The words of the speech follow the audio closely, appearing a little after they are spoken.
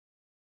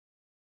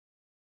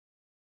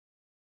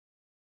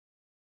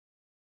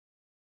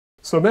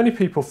So many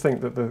people think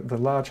that the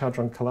Large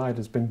Hadron Collider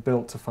has been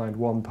built to find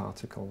one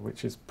particle,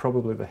 which is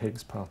probably the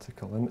Higgs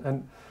particle.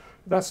 And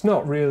that's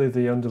not really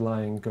the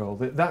underlying goal.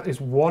 That is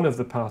one of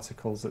the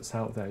particles that's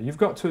out there. You've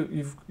got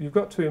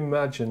to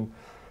imagine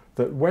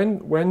that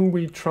when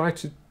we try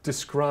to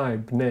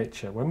describe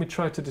nature, when we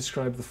try to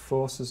describe the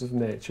forces of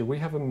nature, we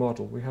have a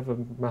model, we have a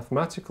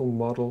mathematical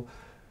model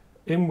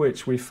in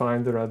which we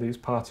find there are these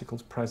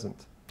particles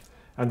present.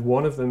 And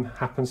one of them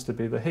happens to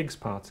be the Higgs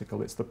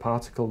particle. It's the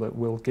particle that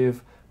will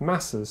give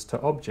masses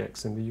to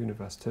objects in the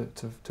universe,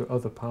 to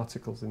other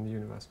particles in the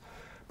universe.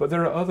 But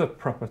there are other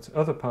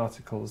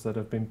particles that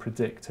have been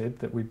predicted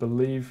that we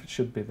believe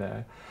should be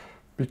there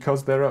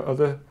because there are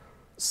other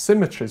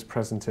symmetries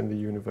present in the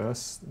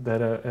universe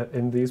that are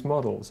in these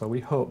models, or we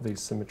hope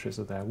these symmetries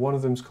are there. One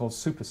of them is called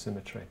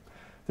supersymmetry.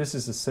 This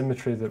is a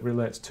symmetry that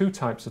relates two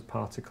types of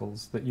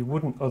particles that you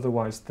wouldn't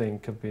otherwise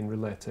think have been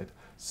related.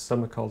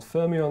 Some are called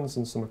fermions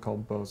and some are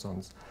called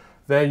bosons.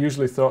 They're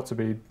usually thought to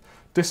be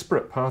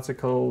disparate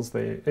particles.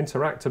 They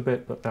interact a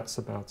bit, but that's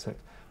about it.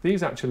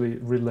 These actually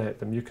relate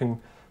them. You can,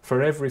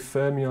 for every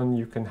fermion,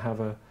 you can have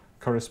a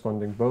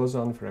corresponding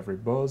boson. For every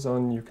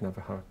boson, you can have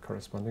a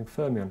corresponding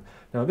fermion.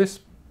 Now,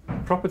 this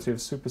property of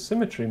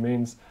supersymmetry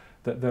means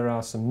that there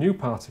are some new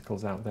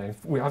particles out there.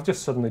 I've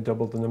just suddenly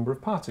doubled the number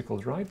of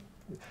particles, right?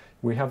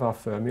 We have our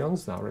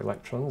fermions, our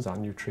electrons, our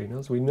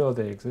neutrinos. We know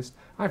they exist.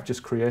 I've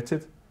just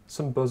created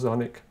some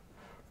bosonic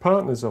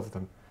partners of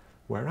them.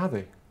 Where are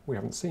they? We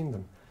haven't seen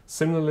them.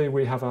 Similarly,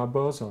 we have our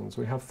bosons.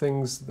 We have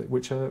things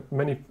which are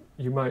many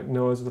you might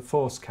know as the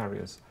force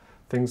carriers.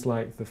 Things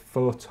like the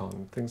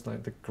photon, things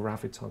like the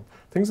graviton,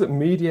 things that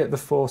mediate the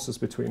forces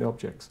between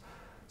objects.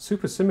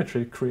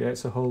 Supersymmetry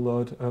creates a whole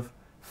load of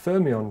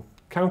fermion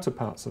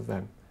counterparts of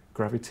them,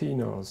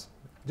 gravitinos.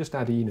 Just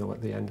add eno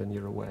at the end and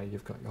you're away,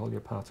 you've got all your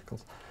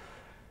particles.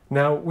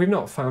 Now, we've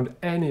not found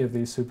any of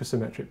these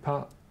supersymmetric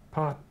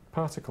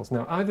particles.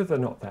 Now, either they're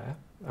not there,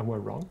 and we're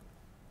wrong,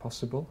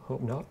 possible,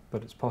 hope not,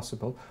 but it's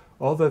possible,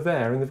 or they're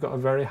there and they've got a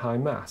very high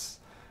mass.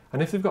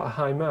 And if they've got a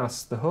high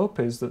mass, the hope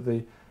is that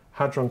the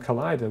Hadron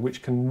Collider,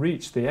 which can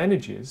reach the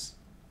energies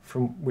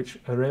from which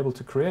are able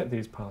to create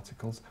these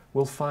particles,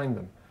 will find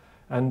them.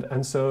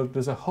 And so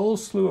there's a whole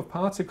slew of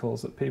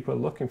particles that people are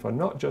looking for,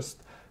 not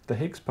just the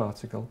Higgs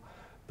particle,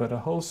 but a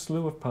whole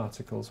slew of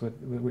particles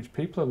which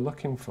people are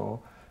looking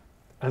for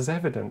as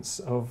evidence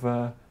of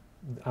our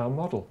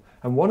model.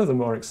 And one of the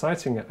more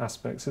exciting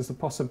aspects is the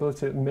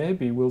possibility that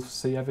maybe we'll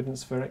see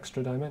evidence for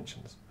extra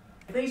dimensions.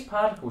 If these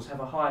particles have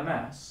a high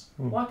mass,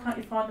 why can't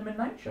you find them in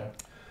nature?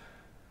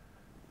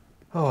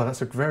 Oh,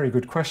 that's a very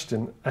good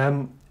question.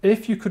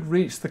 If you could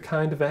reach the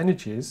kind of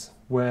energies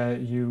where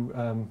you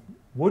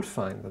would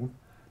find them,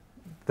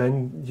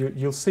 then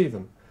you'll see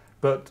them.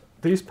 But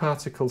these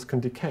particles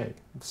can decay,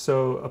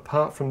 so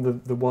apart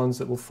from the ones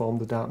that will form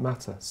the dark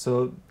matter.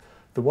 So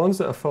the ones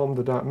that have formed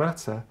the dark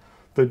matter,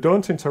 they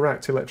don't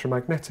interact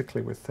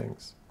electromagnetically with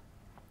things.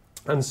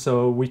 And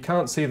so we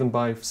can't see them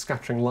by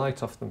scattering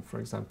light off them, for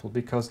example,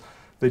 because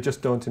they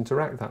just don't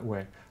interact that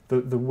way.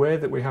 The way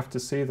that we have to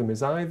see them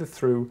is either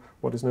through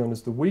what is known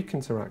as the weak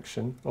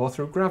interaction or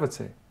through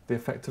gravity, the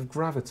effect of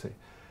gravity.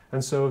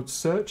 And so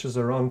searchers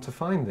are on to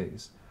find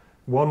these.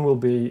 One will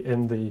be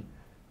in the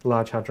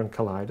Large Hadron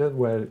Collider,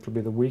 where it will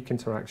be the weak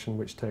interaction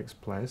which takes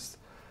place,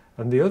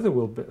 and the other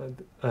will be,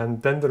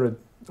 and then there are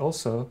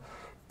also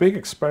big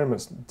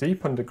experiments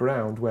deep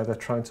underground where they're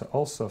trying to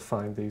also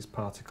find these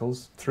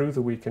particles through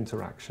the weak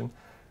interaction,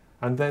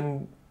 and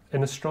then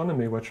in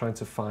astronomy we're trying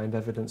to find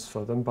evidence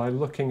for them by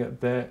looking at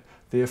the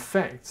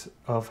effect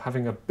of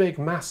having a big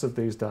mass of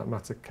these dark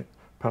matter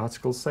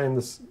particles, say in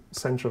the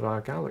centre of our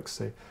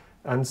galaxy,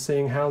 and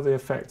seeing how they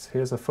affect.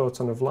 Here's a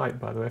photon of light,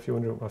 by the way, if you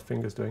wonder what my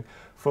finger's doing.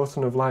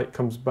 Photon of light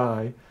comes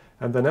by,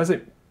 and then as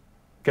it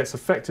gets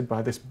affected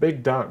by this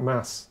big dark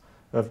mass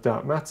of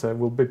dark matter,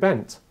 will be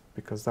bent,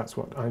 because that's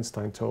what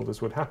Einstein told us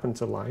would happen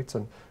to light,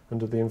 and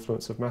under the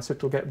influence of mass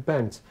it will get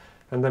bent.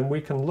 And then we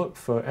can look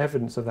for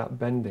evidence of that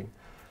bending.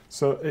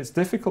 So it's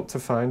difficult to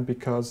find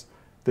because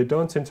they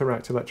don't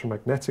interact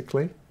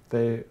electromagnetically.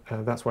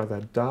 That's why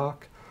they're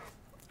dark.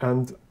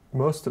 And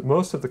most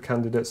of the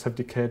candidates have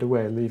decayed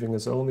away, leaving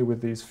us only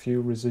with these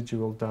few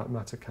residual dark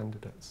matter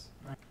candidates.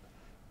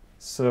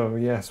 So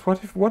yes,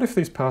 what if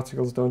these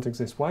particles don't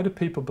exist? Why do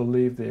people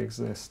believe they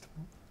exist?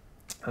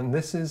 And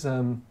this is,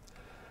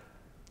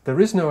 there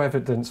is no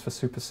evidence for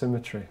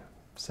supersymmetry,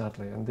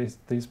 sadly, and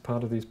these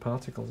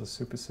particles are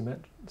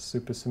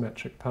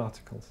supersymmetric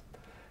particles.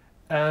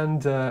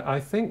 And I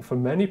think for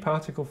many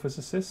particle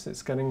physicists,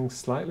 it's getting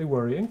slightly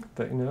worrying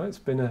that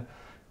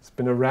it's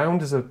been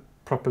around as a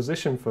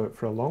proposition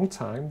for a long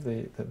time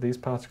that these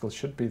particles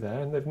should be there,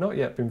 and they've not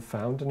yet been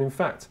found. And in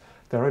fact,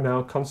 there are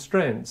now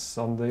constraints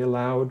on the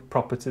allowed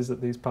properties that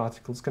these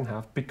particles can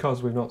have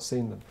because we've not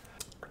seen them.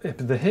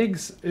 The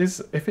Higgs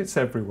is, if it's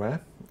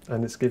everywhere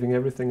and it's giving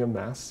everything a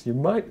mass, you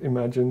might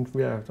imagine,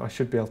 yeah, I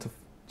should be able to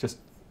just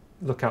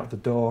look out the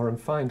door and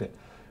find it.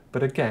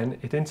 But again,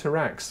 it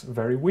interacts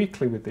very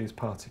weakly with these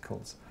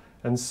particles.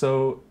 And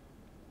so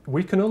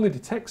we can only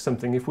detect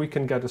something if we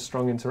can get a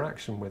strong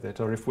interaction with it,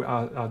 or if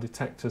our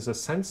detectors are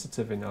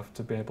sensitive enough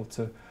to be able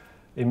to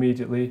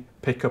immediately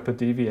pick up a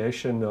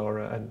deviation or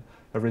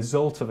a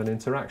result of an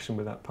interaction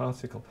with that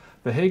particle.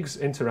 The Higgs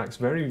interacts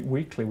very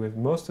weakly with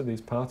most of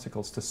these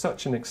particles to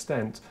such an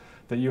extent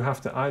that you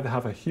have to either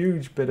have a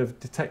huge bit of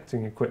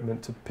detecting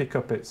equipment to pick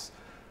up its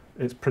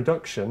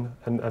production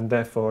and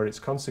therefore its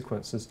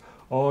consequences,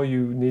 or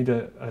you need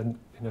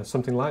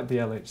something like the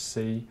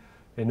LHC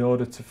in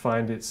order to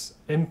find its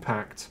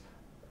impact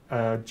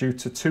due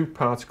to two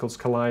particles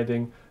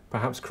colliding,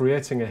 perhaps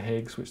creating a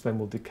Higgs, which then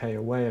will decay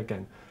away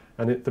again.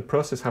 And the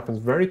process happens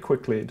very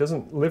quickly. It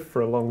doesn't live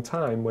for a long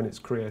time when it's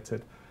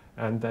created,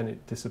 and then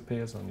it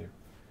disappears on you.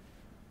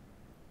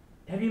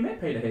 Have you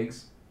met Peter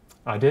Higgs?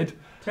 I did.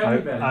 Tell me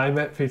about it. I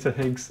met Peter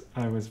Higgs.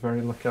 I was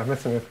very lucky. I've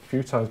met him a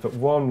few times, but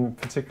one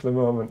particular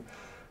moment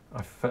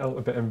I felt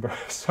a bit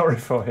sorry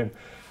for him.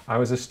 I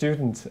was a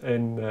student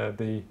in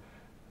the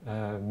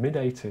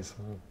mid-80s.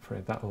 I'm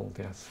afraid that old,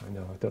 yes. I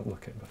know, I don't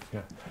look it, but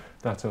yeah,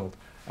 that old.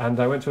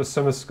 And I went to a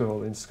summer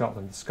school in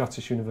Scotland, the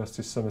Scottish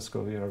University Summer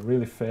School, a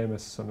really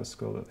famous summer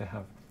school that they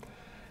have.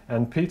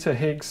 And Peter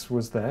Higgs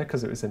was there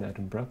because it was in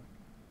Edinburgh.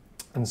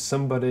 And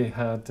somebody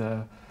had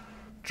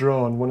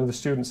one of the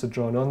students had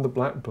drawn on the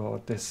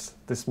blackboard this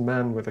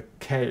man with a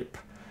cape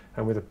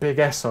and with a big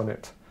S on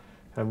it.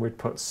 And we'd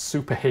put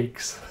Super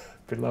Higgs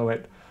below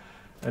it.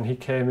 And he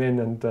came in,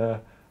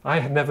 and I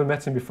had never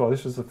met him before.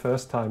 This was the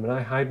first time, and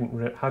I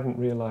hadn't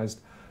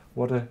realised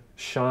what a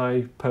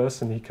shy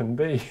person he can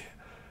be.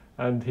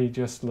 And he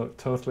just looked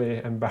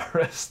totally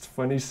embarrassed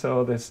when he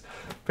saw this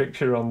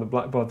picture on the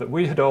blackboard that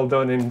we had all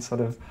done in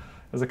sort of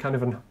as a kind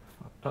of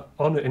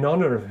in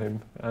honour of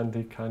him. And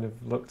he kind of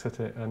looked at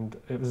it, and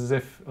it was as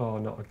if, oh,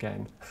 not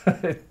again.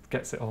 It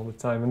gets it all the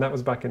time. And that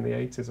was back in the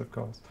 80s, of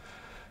course.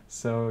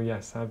 So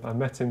yes, I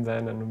met him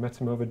then, and I met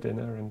him over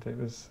dinner, and it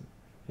was,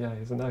 yeah,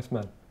 he's a nice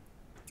man.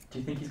 Do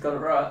you think he's got it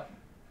right?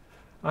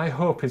 I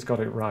hope he's got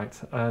it right.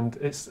 And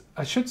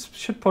I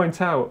should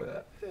point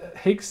out,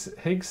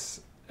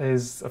 Higgs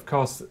is, of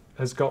course,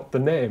 has got the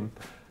name,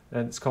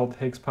 and it's called the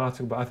Higgs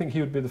particle, but I think he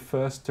would be the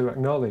first to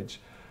acknowledge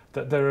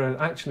that there are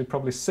actually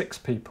probably 6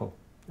 people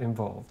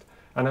involved.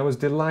 And I was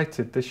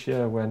delighted this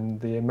year when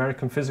the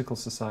American Physical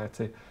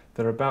Society,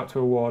 they're about to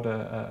award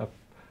a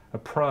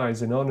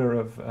prize in honour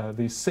of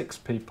these 6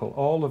 people,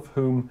 all of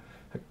whom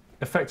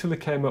effectively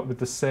came up with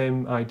the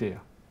same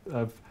idea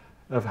of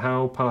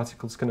how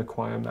particles can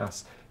acquire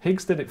mass.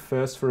 Higgs did it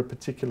first for a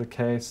particular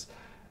case,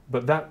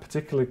 but that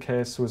particular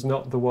case was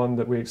not the one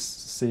that we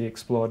see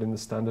explored in the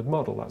standard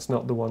model. That's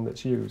not the one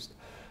that's used.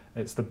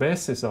 It's the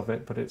basis of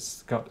it, but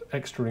it's got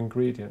extra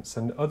ingredients.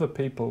 And other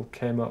people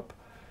came up,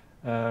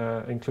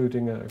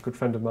 including a good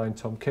friend of mine,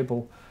 Tom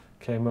Kibble,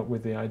 came up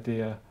with the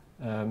idea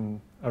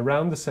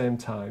around the same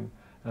time,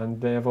 and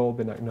they have all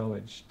been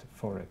acknowledged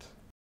for it.